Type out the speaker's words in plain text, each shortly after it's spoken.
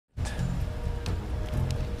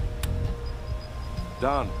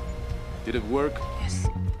Done. Did it work? Yes.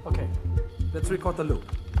 Okay, let's record the loop.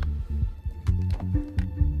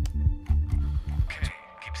 Okay,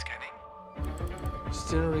 keep scanning.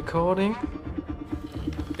 Still recording.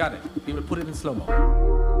 Got it. We will put it in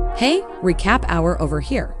slow-mo. Hey, recap hour over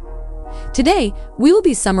here. Today, we will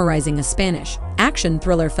be summarizing a Spanish action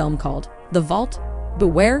thriller film called The Vault.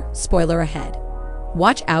 Beware, spoiler ahead.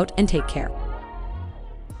 Watch out and take care.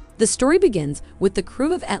 The story begins with the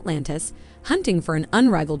crew of Atlantis hunting for an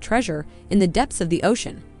unrivaled treasure in the depths of the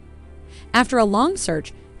ocean. After a long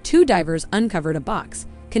search, two divers uncovered a box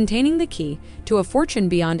containing the key to a fortune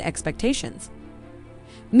beyond expectations.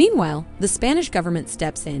 Meanwhile, the Spanish government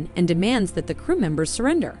steps in and demands that the crew members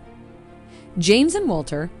surrender. James and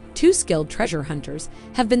Walter, two skilled treasure hunters,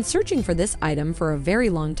 have been searching for this item for a very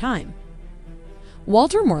long time.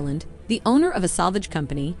 Walter Morland, the owner of a salvage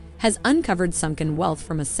company, has uncovered sunken wealth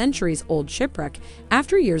from a centuries-old shipwreck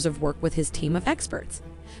after years of work with his team of experts,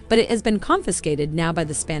 but it has been confiscated now by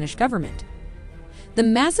the Spanish government. The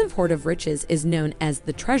massive hoard of riches is known as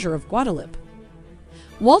the Treasure of Guadalupe.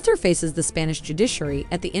 Walter faces the Spanish judiciary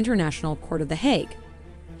at the International Court of The Hague.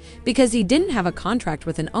 Because he didn't have a contract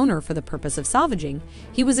with an owner for the purpose of salvaging,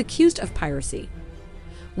 he was accused of piracy.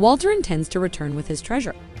 Walter intends to return with his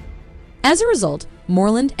treasure. As a result,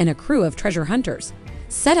 Morland and a crew of treasure hunters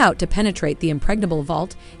set out to penetrate the impregnable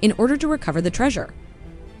vault in order to recover the treasure.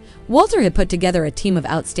 Walter had put together a team of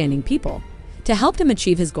outstanding people to help him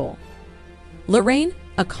achieve his goal. Lorraine,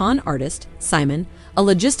 a con artist, Simon, a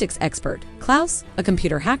logistics expert, Klaus, a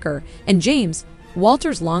computer hacker, and James,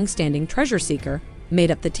 Walter's long-standing treasure seeker,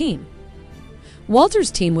 made up the team.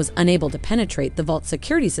 Walter's team was unable to penetrate the vault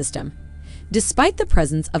security system, despite the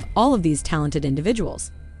presence of all of these talented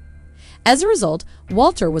individuals. As a result,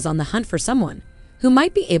 Walter was on the hunt for someone who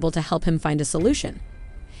might be able to help him find a solution.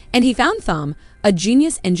 And he found Thom, a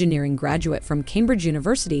genius engineering graduate from Cambridge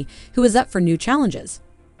University who was up for new challenges.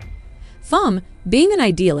 Thom, being an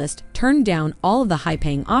idealist, turned down all of the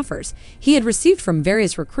high-paying offers he had received from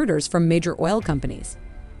various recruiters from major oil companies.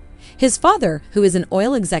 His father, who is an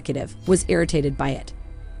oil executive, was irritated by it.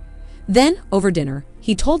 Then, over dinner,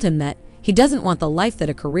 he told him that he doesn't want the life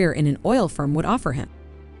that a career in an oil firm would offer him.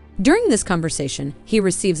 During this conversation, he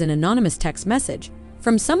receives an anonymous text message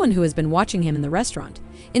from someone who has been watching him in the restaurant,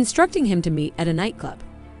 instructing him to meet at a nightclub.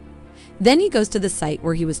 Then he goes to the site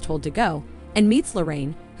where he was told to go and meets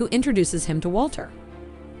Lorraine, who introduces him to Walter.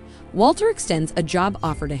 Walter extends a job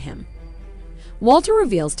offer to him. Walter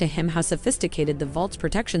reveals to him how sophisticated the vault's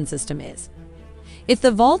protection system is. If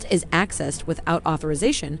the vault is accessed without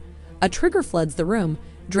authorization, a trigger floods the room,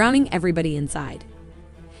 drowning everybody inside.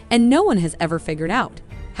 And no one has ever figured out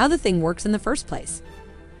how the thing works in the first place.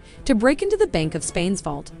 To break into the Bank of Spain's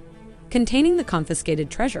vault, containing the confiscated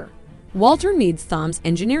treasure, Walter needs Thom's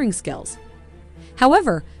engineering skills.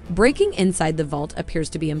 However, breaking inside the vault appears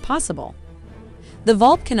to be impossible. The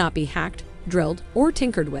vault cannot be hacked, drilled, or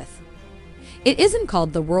tinkered with. It isn't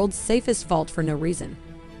called the world's safest vault for no reason.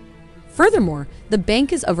 Furthermore, the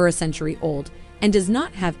bank is over a century old and does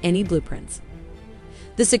not have any blueprints.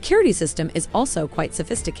 The security system is also quite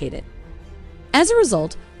sophisticated. As a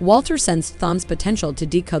result, Walter sensed Thom's potential to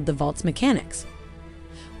decode the vault's mechanics.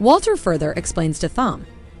 Walter further explains to Thom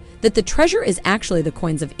that the treasure is actually the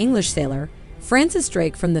coins of English sailor Francis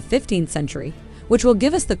Drake from the 15th century, which will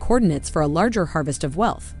give us the coordinates for a larger harvest of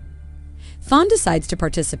wealth. Thom decides to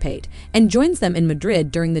participate and joins them in Madrid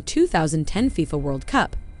during the 2010 FIFA World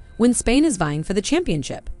Cup, when Spain is vying for the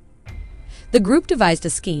championship. The group devised a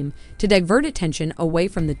scheme to divert attention away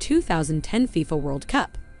from the 2010 FIFA World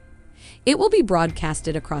Cup. It will be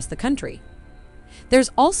broadcasted across the country.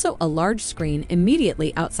 There's also a large screen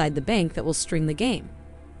immediately outside the bank that will stream the game.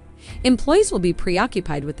 Employees will be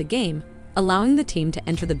preoccupied with the game, allowing the team to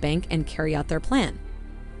enter the bank and carry out their plan.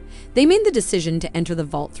 They made the decision to enter the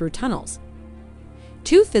vault through tunnels.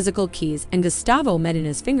 2 physical keys and Gustavo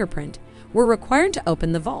Medina's fingerprint were required to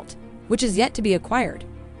open the vault, which is yet to be acquired.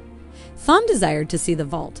 Thom desired to see the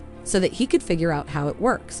vault so that he could figure out how it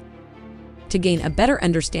works. To gain a better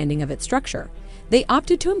understanding of its structure, they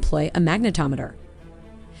opted to employ a magnetometer.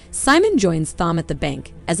 Simon joins Thom at the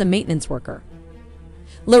bank as a maintenance worker.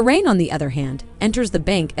 Lorraine, on the other hand, enters the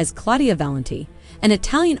bank as Claudia Valenti, an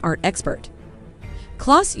Italian art expert.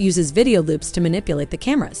 Klaus uses video loops to manipulate the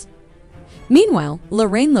cameras. Meanwhile,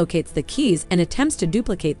 Lorraine locates the keys and attempts to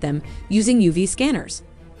duplicate them using UV scanners.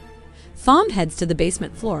 Thom heads to the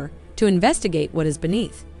basement floor to investigate what is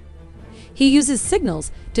beneath. He uses signals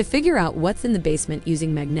to figure out what's in the basement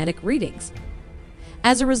using magnetic readings.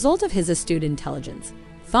 As a result of his astute intelligence,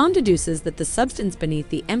 Thom deduces that the substance beneath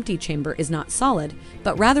the empty chamber is not solid,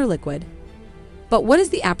 but rather liquid. But what is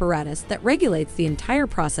the apparatus that regulates the entire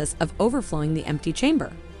process of overflowing the empty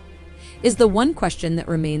chamber? Is the one question that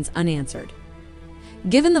remains unanswered.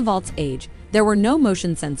 Given the vault's age, there were no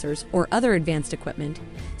motion sensors or other advanced equipment,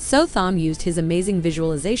 so Thom used his amazing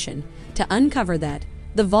visualization to uncover that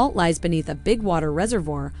the vault lies beneath a big water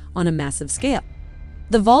reservoir on a massive scale.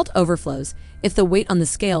 The vault overflows if the weight on the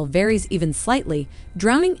scale varies even slightly,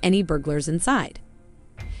 drowning any burglars inside.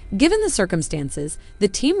 Given the circumstances, the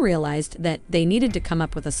team realized that they needed to come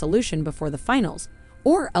up with a solution before the finals,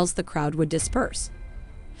 or else the crowd would disperse.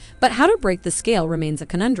 But how to break the scale remains a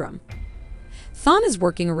conundrum. Thom is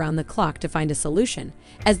working around the clock to find a solution,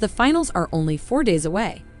 as the finals are only 4 days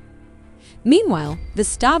away. Meanwhile,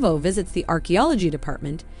 Gustavo visits the archaeology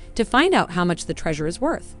department to find out how much the treasure is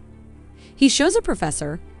worth. He shows a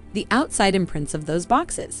professor the outside imprints of those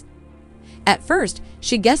boxes. At first,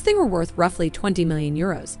 she guessed they were worth roughly 20 million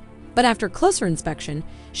euros, but after closer inspection,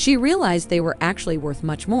 she realized they were actually worth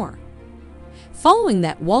much more. Following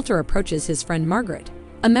that, Walter approaches his friend Margaret,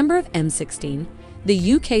 a member of M16,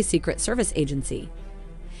 the UK Secret Service agency,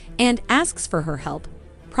 and asks for her help,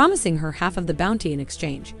 promising her half of the bounty in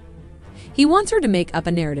exchange. He wants her to make up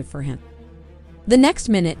a narrative for him. The next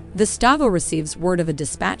minute, Gustavo receives word of a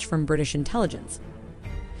dispatch from British intelligence.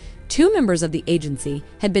 2 members of the agency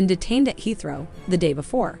had been detained at Heathrow the day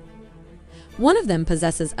before. One of them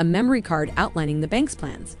possesses a memory card outlining the bank's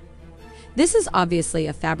plans. This is obviously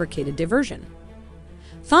a fabricated diversion.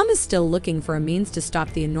 Thom is still looking for a means to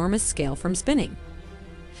stop the enormous scale from spinning.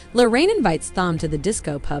 Lorraine invites Thom to the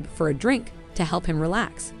disco pub for a drink to help him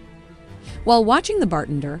relax. While watching the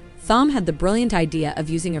bartender, Thom had the brilliant idea of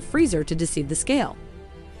using a freezer to deceive the scale.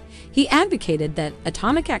 He advocated that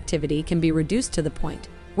atomic activity can be reduced to the point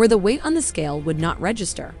where the weight on the scale would not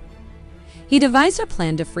register. He devised a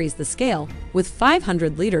plan to freeze the scale with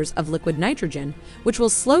 500 liters of liquid nitrogen, which will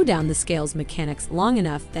slow down the scale's mechanics long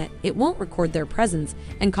enough that it won't record their presence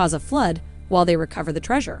and cause a flood while they recover the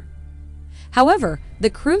treasure. However, the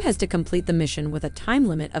crew has to complete the mission with a time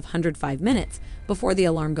limit of 105 minutes before the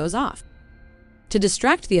alarm goes off. To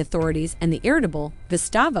distract the authorities and the irritable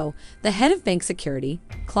Gustavo, the head of bank security,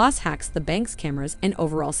 Klaus hacks the bank's cameras and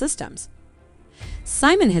overall systems.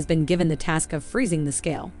 Simon has been given the task of freezing the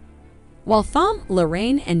scale, while Thom,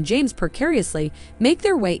 Lorraine, and James precariously make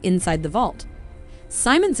their way inside the vault.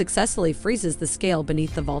 Simon successfully freezes the scale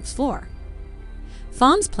beneath the vault's floor.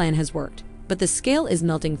 Thom's plan has worked, but the scale is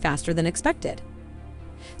melting faster than expected.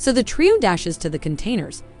 So the trio dashes to the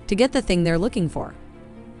containers to get the thing they're looking for.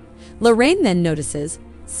 Lorraine then notices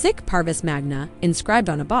Sic Parvis Magna inscribed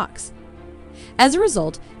on a box. As a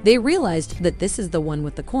result, they realized that this is the one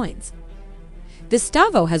with the coins.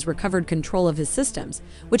 Gustavo has recovered control of his systems,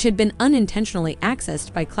 which had been unintentionally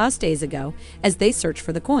accessed by Klaus days ago as they search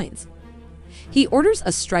for the coins. He orders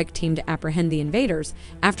a strike team to apprehend the invaders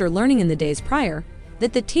after learning in the days prior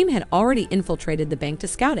that the team had already infiltrated the bank to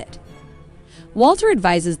scout it. Walter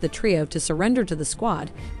advises the trio to surrender to the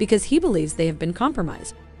squad because he believes they have been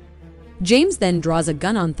compromised. James then draws a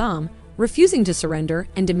gun on Thom, refusing to surrender,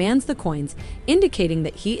 and demands the coins, indicating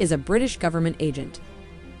that he is a British government agent.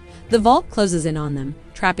 The vault closes in on them,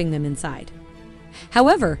 trapping them inside.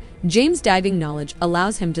 However, James' diving knowledge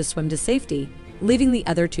allows him to swim to safety, leaving the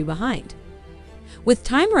other 2 behind. With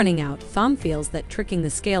time running out, Thom feels that tricking the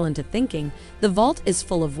scale into thinking the vault is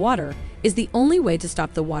full of water is the only way to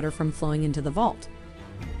stop the water from flowing into the vault.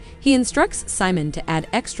 He instructs Simon to add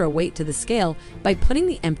extra weight to the scale by putting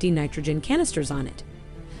the empty nitrogen canisters on it.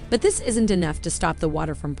 But this isn't enough to stop the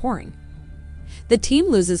water from pouring. The team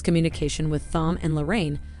loses communication with Thom and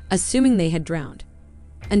Lorraine, assuming they had drowned,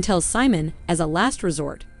 until Simon, as a last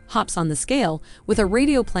resort, hops on the scale with a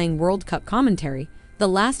radio playing World Cup commentary, the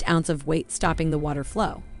last ounce of weight stopping the water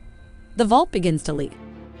flow. The vault begins to leak.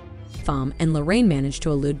 Thom and Lorraine manage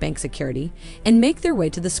to elude bank security and make their way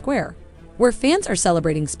to the square, where fans are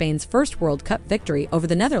celebrating Spain's first World Cup victory over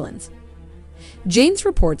the Netherlands. James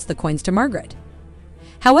reports the coins to Margaret.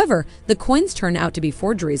 However, the coins turn out to be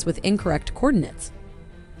forgeries with incorrect coordinates.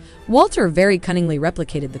 Walter very cunningly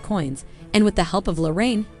replicated the coins, and with the help of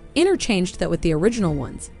Lorraine, interchanged that with the original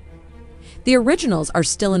ones. The originals are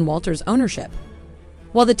still in Walter's ownership,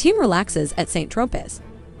 while the team relaxes at St. Tropez.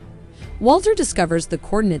 Walter discovers the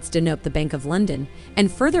coordinates denote the Bank of London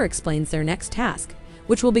and further explains their next task,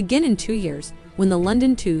 which will begin in 2 years when the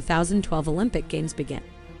London 2012 Olympic Games begin.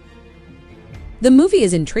 The movie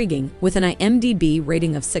is intriguing with an IMDb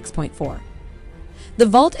rating of 6.4. The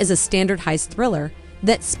Vault is a standard heist thriller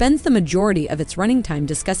that spends the majority of its running time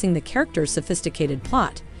discussing the characters' sophisticated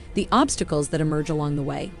plot, the obstacles that emerge along the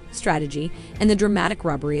way, strategy, and the dramatic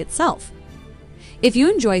robbery itself. If you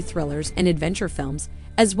enjoy thrillers and adventure films,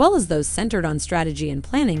 as well as those centered on strategy and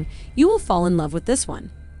planning, you will fall in love with this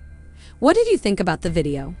one. What did you think about the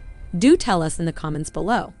video? Do tell us in the comments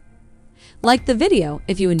below. Like the video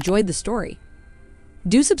if you enjoyed the story.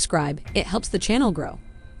 Do subscribe, it helps the channel grow.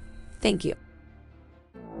 Thank you.